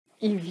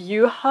if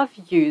you have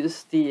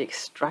used the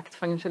extract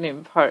function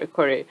in Power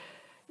Query,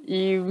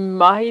 you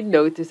might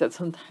notice that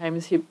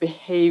sometimes it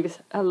behaves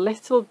a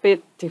little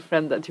bit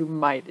different than you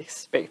might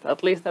expect,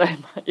 at least that I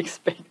might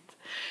expect.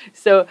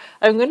 So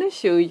I'm going to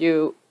show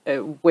you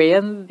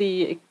when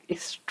the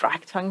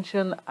extract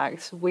function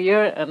acts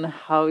weird and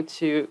how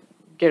to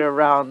get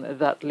around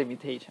that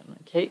limitation.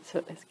 Okay,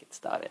 so let's get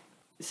started.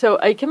 So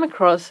I came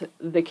across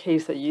the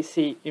case that you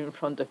see in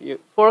front of you.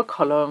 4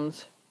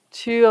 columns,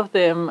 2 of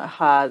them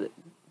had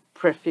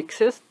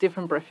prefixes,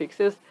 different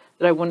prefixes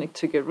that I wanted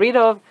to get rid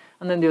of,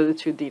 and then the other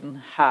 2 didn't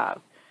have.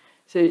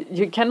 So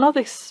you cannot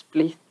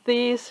split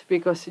these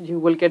because you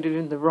will get it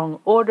in the wrong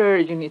order.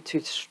 You need to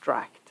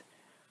extract.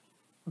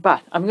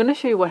 But I'm going to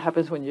show you what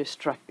happens when you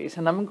extract these.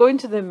 And I'm going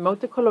to the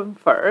multi-column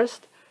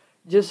first,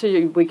 just so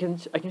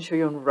I can show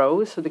you on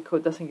rows so the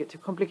code doesn't get too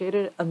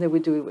complicated, and then we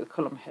do it with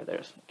column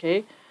headers.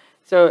 Okay,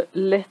 so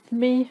let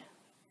me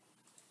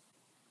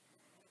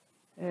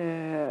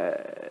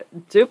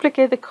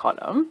duplicate the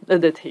column,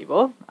 the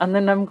table, and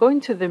then I'm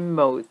going to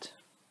demote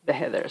the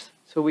headers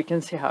so we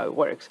can see how it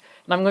works.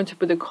 And I'm going to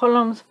put the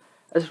columns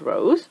as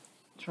rows,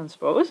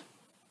 transpose.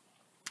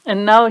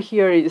 And now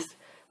here is,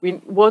 we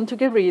want to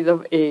get rid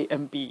of A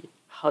and B.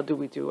 How do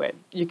we do it?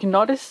 You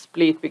cannot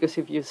split, because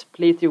if you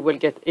split, you will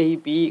get A,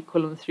 B,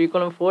 column 3,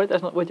 column 4.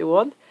 That's not what you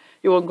want.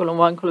 You want column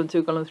 1, column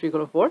 2, column 3,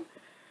 column 4.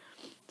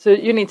 So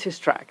you need to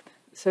extract.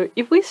 So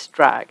if we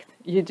extract,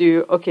 you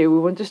do, okay, we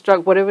want to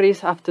extract whatever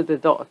is after the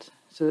dot.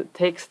 So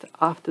text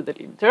after the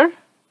limiter,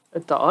 a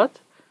dot.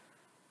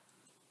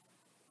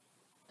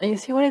 And you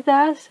see what it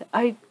does?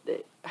 I'm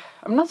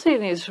not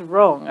saying it's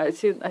wrong. I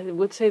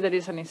would say that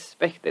it's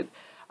unexpected.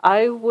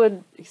 I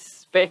would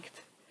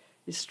expect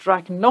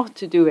extract not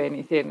to do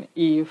anything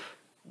if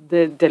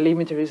the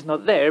delimiter is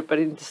not there, but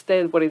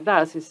instead what it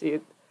does is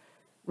it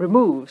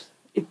removes.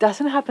 It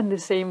doesn't happen the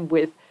same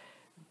with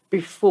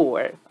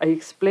before. I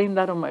explained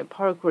that on my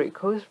Power Query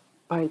course.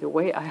 By the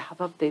way, I have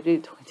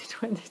updated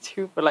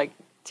 2022 for like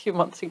 2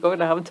 months ago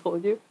and I haven't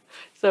told you.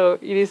 So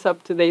it is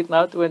up to date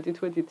now,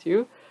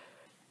 2022.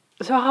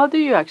 So how do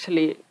you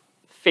actually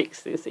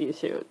fix this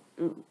issue?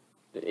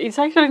 It's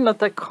actually not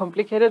that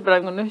complicated, but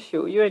I'm going to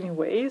show you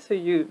anyway, so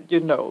you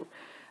know.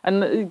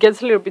 And it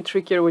gets a little bit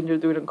trickier when you're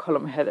doing a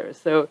column header.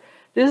 So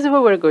this is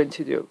what we're going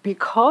to do.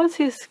 Because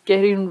it's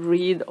getting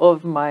rid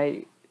of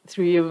my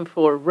 3 and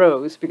 4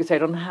 rows, because I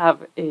don't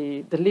have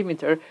a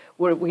delimiter,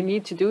 what we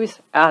need to do is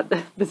add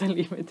the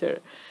delimiter.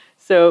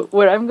 So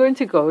where I'm going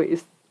to go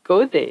is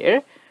go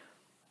there,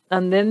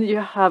 and then you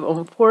have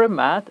on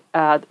format,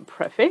 add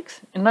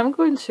prefix, and I'm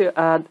going to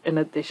add an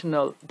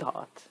additional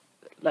dot,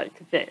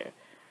 like there.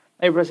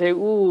 Everybody say,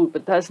 ooh,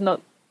 but that's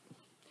not.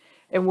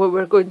 And what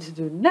we're going to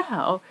do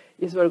now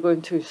is we're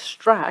going to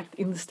extract.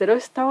 Instead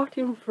of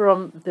starting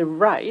from the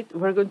right,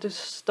 we're going to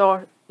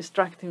start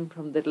extracting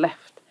from the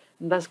left.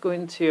 And that's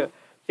going to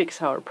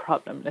fix our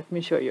problem. Let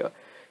me show you.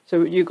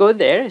 So you go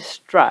there,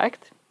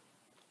 extract,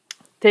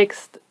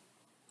 text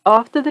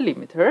after the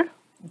limiter,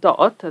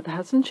 dot, that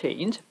hasn't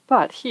changed.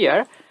 But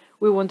here,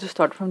 we want to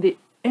start from the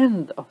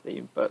end of the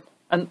input.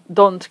 And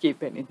don't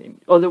skip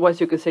anything.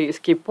 Otherwise, you could say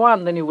skip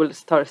 1, then you will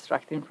start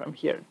extracting from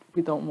here.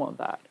 We don't want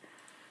that.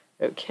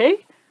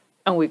 Okay,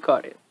 and we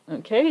got it.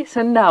 Okay,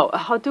 so now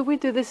how do we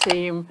do the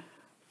same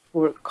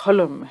for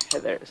column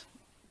headers?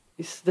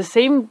 It's the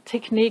same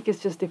technique,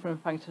 it's just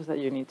different functions that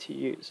you need to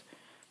use.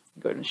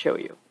 I'm going to show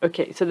you.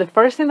 Okay, so the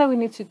first thing that we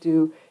need to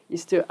do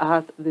is to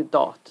add the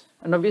dot.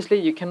 And obviously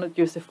you cannot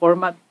use the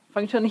format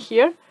function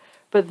here,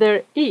 but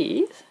there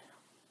is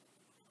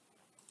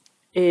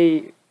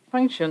a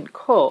function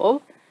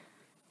called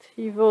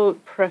table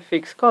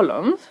prefix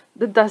columns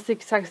that does the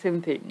exact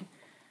same thing.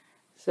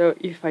 So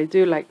if I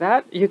do like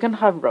that, you can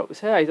have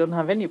rows. I don't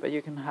have any, but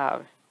you can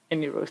have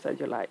any rows that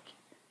you like.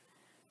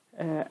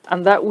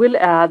 And that will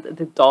add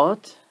the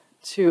dot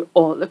to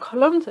all the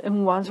columns.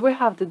 And once we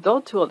have the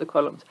dot to all the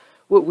columns,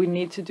 what we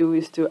need to do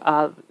is to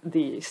add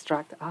the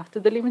extract after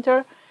the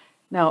delimiter.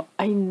 Now,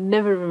 I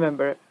never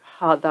remember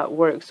how that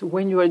works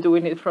when you are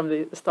doing it from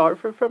the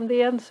start or from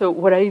the end. So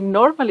what I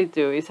normally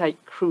do is I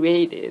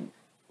created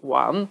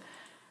one,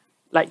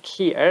 like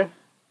here,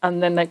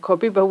 and then I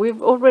copy, but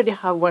we've already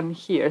have one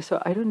here,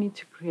 so I don't need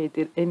to create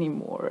it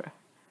anymore.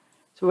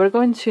 So we're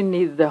going to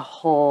need the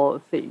whole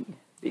thing,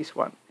 this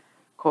one.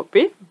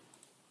 Copy,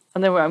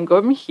 and then when I'm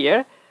going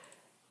here,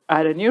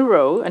 add a new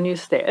row, a new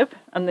step,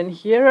 and then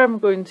here I'm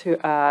going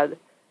to add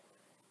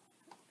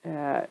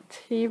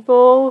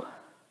table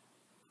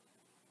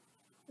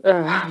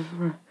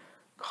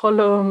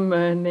column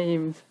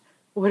names.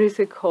 What is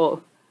it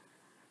called?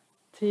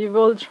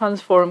 Table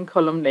transform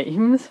column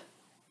names.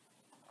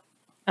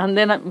 And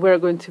then we're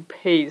going to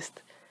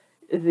paste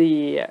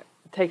the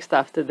text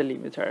after the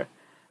delimiter.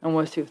 And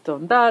once you've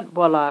done that,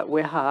 voila,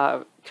 we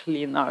have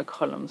cleaned our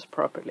columns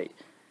properly.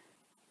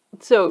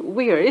 So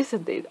weird,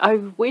 isn't it? I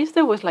wish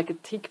there was like a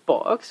tick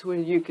box where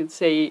you could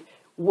say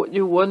what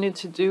you wanted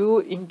to do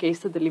in case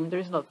the delimiter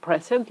is not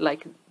present,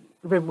 like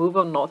remove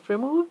or not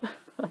remove.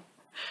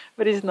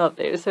 But it's not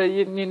there. So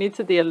you need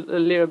to do a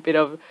little bit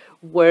of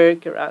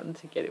work around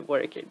to get it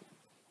working.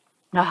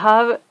 I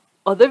have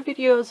other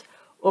videos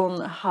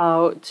on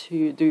how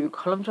to do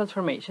column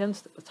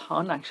transformations, a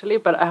ton actually,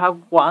 but I have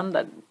one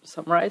that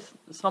summarizes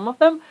some of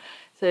them,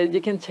 so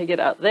you can check it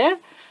out there.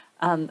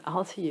 And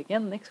I'll see you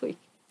again next week.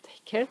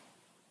 Take care.